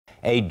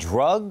A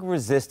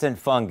drug-resistant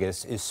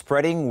fungus is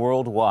spreading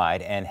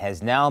worldwide and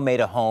has now made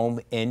a home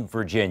in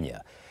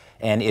Virginia.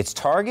 And its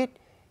target?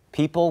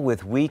 People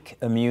with weak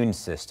immune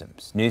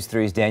systems. News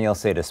 3's Danielle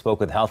Seda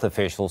spoke with health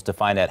officials to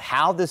find out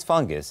how this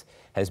fungus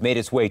has made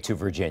its way to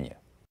Virginia.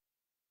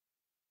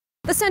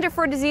 The Center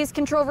for Disease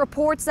Control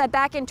reports that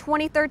back in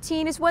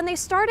 2013 is when they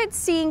started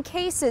seeing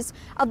cases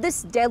of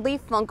this deadly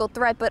fungal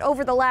threat. But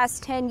over the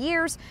last 10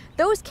 years,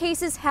 those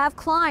cases have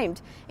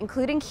climbed,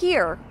 including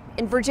here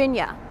in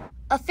Virginia.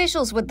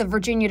 Officials with the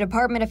Virginia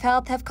Department of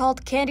Health have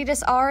called Candida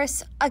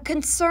Auris a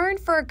concern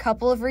for a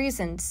couple of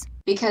reasons.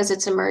 Because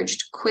it's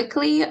emerged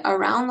quickly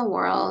around the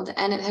world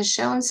and it has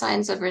shown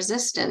signs of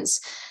resistance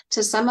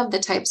to some of the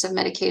types of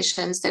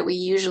medications that we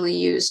usually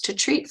use to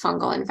treat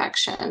fungal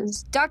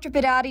infections. Dr.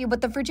 Bidati with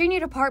the Virginia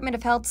Department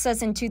of Health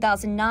says in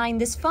 2009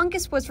 this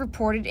fungus was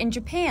reported in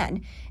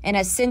Japan and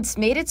has since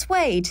made its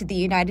way to the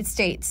United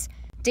States.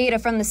 Data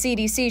from the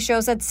CDC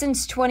shows that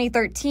since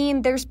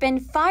 2013, there's been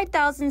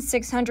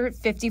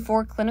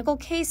 5,654 clinical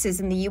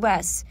cases in the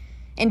U.S.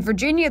 In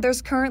Virginia,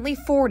 there's currently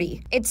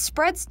 40. It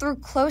spreads through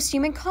close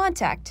human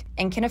contact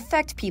and can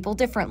affect people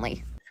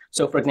differently.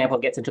 So, for example,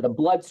 it gets into the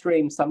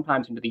bloodstream,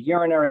 sometimes into the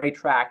urinary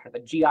tract or the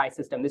GI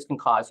system. This can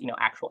cause,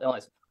 actual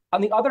illness.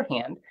 On the other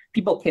hand,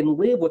 people can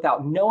live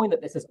without knowing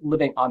that this is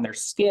living on their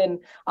skin,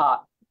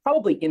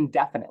 probably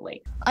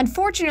indefinitely.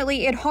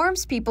 Unfortunately, it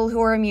harms people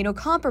who are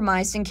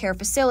immunocompromised in care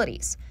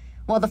facilities.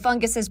 While the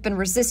fungus has been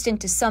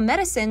resistant to some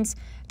medicines,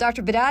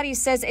 Dr. Bidati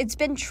says it's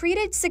been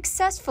treated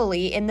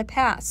successfully in the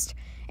past.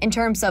 In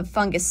terms of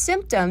fungus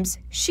symptoms,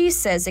 she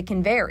says it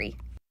can vary.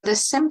 The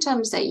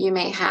symptoms that you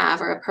may have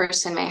or a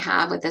person may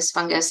have with this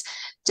fungus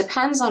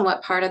depends on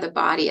what part of the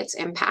body it's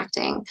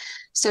impacting.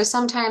 So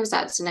sometimes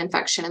that's an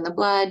infection in the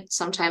blood,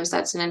 sometimes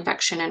that's an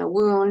infection in a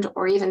wound,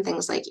 or even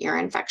things like ear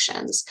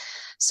infections.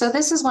 So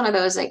this is one of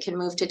those that can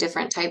move to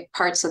different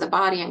parts of the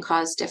body and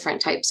cause different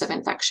types of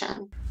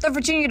infection. The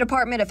Virginia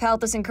Department of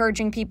Health is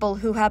encouraging people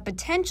who have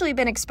potentially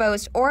been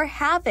exposed or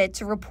have it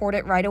to report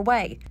it right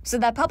away so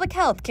that public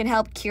health can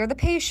help cure the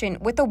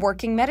patient with a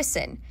working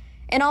medicine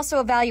and also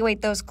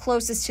evaluate those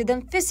closest to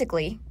them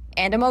physically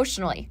and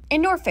emotionally.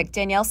 In Norfolk,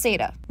 Danielle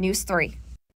Seda, News 3.